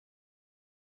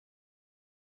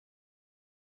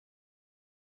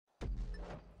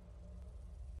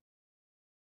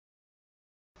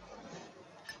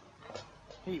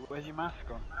Pete, where's your mask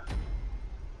on?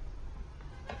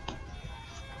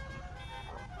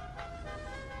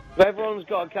 So everyone's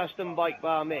got a custom bike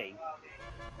bar me?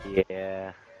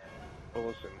 Yeah.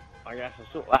 Awesome. I guess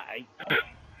I'll sort that out.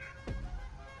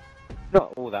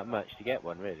 Not all that much to get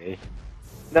one, really.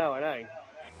 No, I know.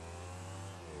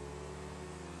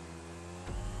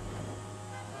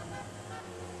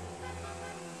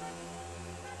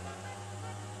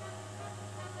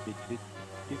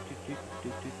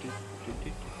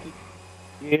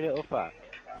 You little fuck.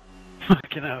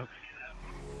 Fucking hell.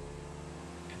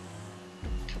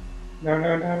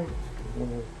 No.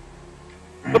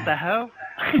 What the hell?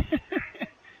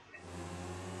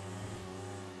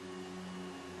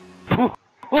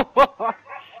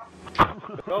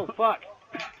 Oh, fuck.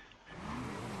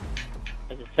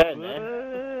 There's a turn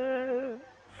there.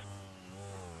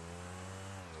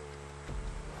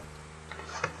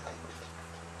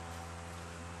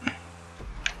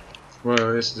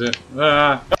 Whoa, this is it.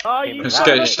 Ah! Oh, you Let's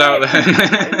get just out there.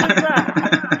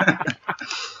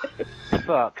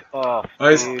 Fuck off.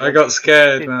 I got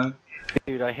scared, man.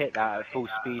 Dude, I hit that at full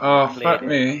speed. Oh, and fuck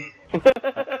cleared me.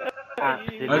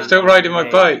 Absolutely I'm still riding my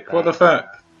bike. that. What the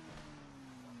fuck?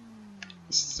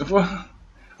 What?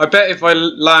 I bet if I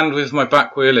land with my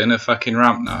back wheel in a fucking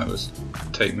ramp now, it would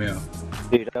take me off.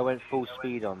 Dude, I went full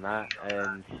speed on that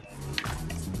and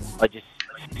I just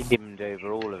skimmed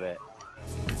over all of it.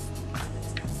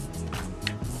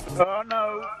 Oh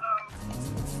no!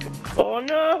 Oh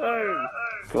no!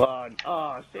 Come on.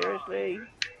 Oh, seriously?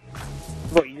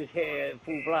 What, you just hit it at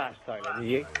full blast, Tyler, did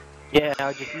you? Yeah,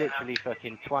 I just literally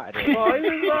fucking twatted it. Why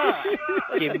was that?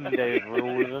 Skimmed over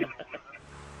all of them.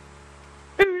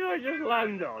 Who did I just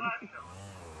land on?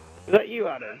 Was that you,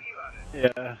 Adam?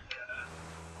 Yeah.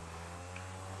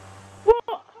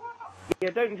 What? Yeah,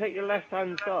 don't take the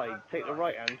left-hand side. Take the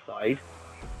right-hand side.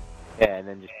 Yeah, and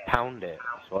then just pound it.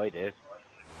 That's what I did.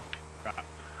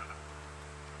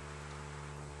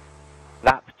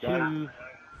 Lap 2.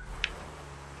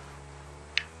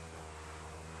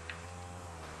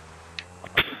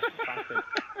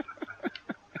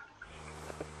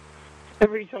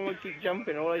 Every time I keep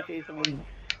jumping, all I see is someone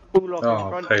pull off in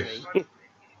front of me.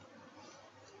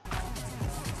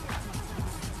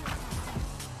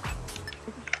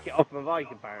 Get off my bike,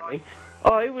 apparently.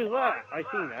 Oh, who was that? I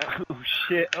seen that. Oh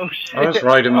shit, oh shit. I was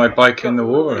riding my bike in the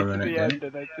water a minute the end ago.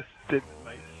 and I just didn't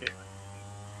make it.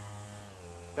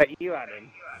 That you,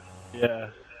 Adam? Yeah.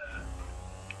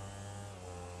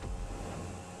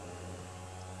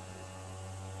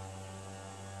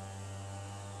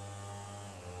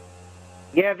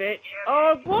 Yeah, bitch.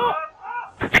 Oh, what?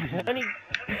 And he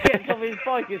gets off his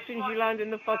bike as soon as you land in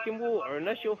the fucking water.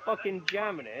 Unless you're fucking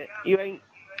jamming it, you ain't...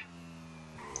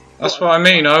 That's what I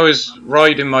mean. I was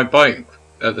riding my bike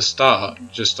at the start,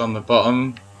 just on the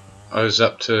bottom. I was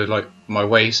up to like my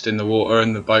waist in the water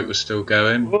and the bike was still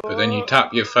going. But then you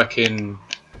tap your fucking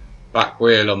back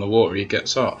wheel on the water, he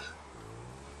gets off.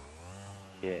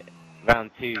 Yeah.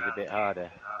 Round 2's a bit harder.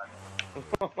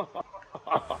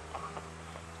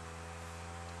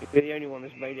 You're the only one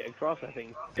that's made it across, I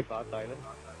think, so far, Tyler.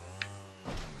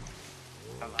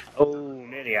 Oh,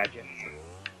 nearly had you.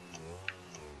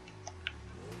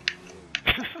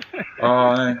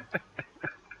 Oh, no.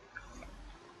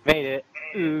 Made it.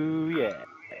 Ooh, yeah.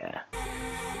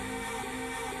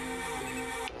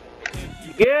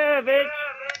 Yeah, bitch!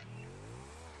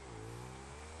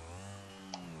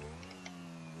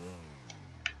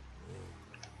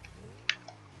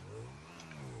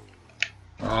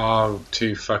 Oh,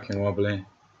 too fucking wobbly.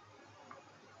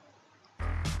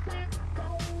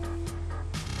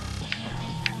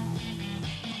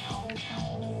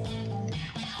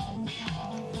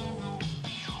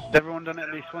 Has everyone done it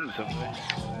at least once, haven't they?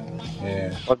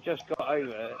 Yeah. I've just got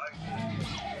over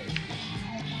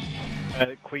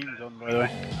it. Queen's on, by the way. I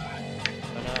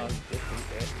know, I'm listening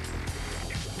to it.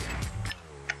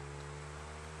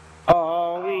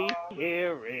 All we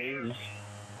hear is...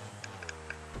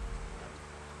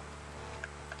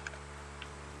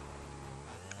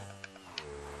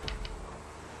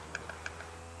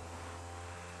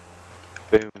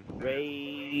 Boom.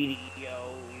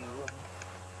 radio.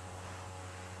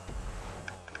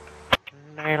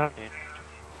 Nailed it.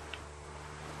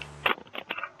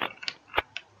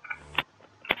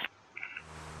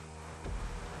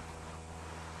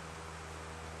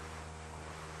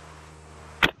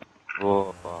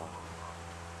 Whoa.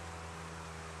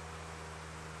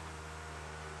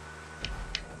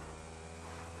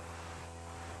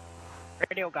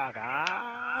 Radio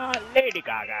Gaga, Lady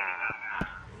Gaga.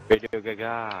 Radio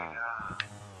Gaga.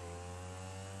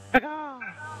 Gaga.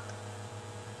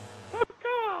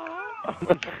 Gaga.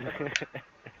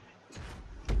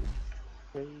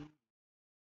 Hey.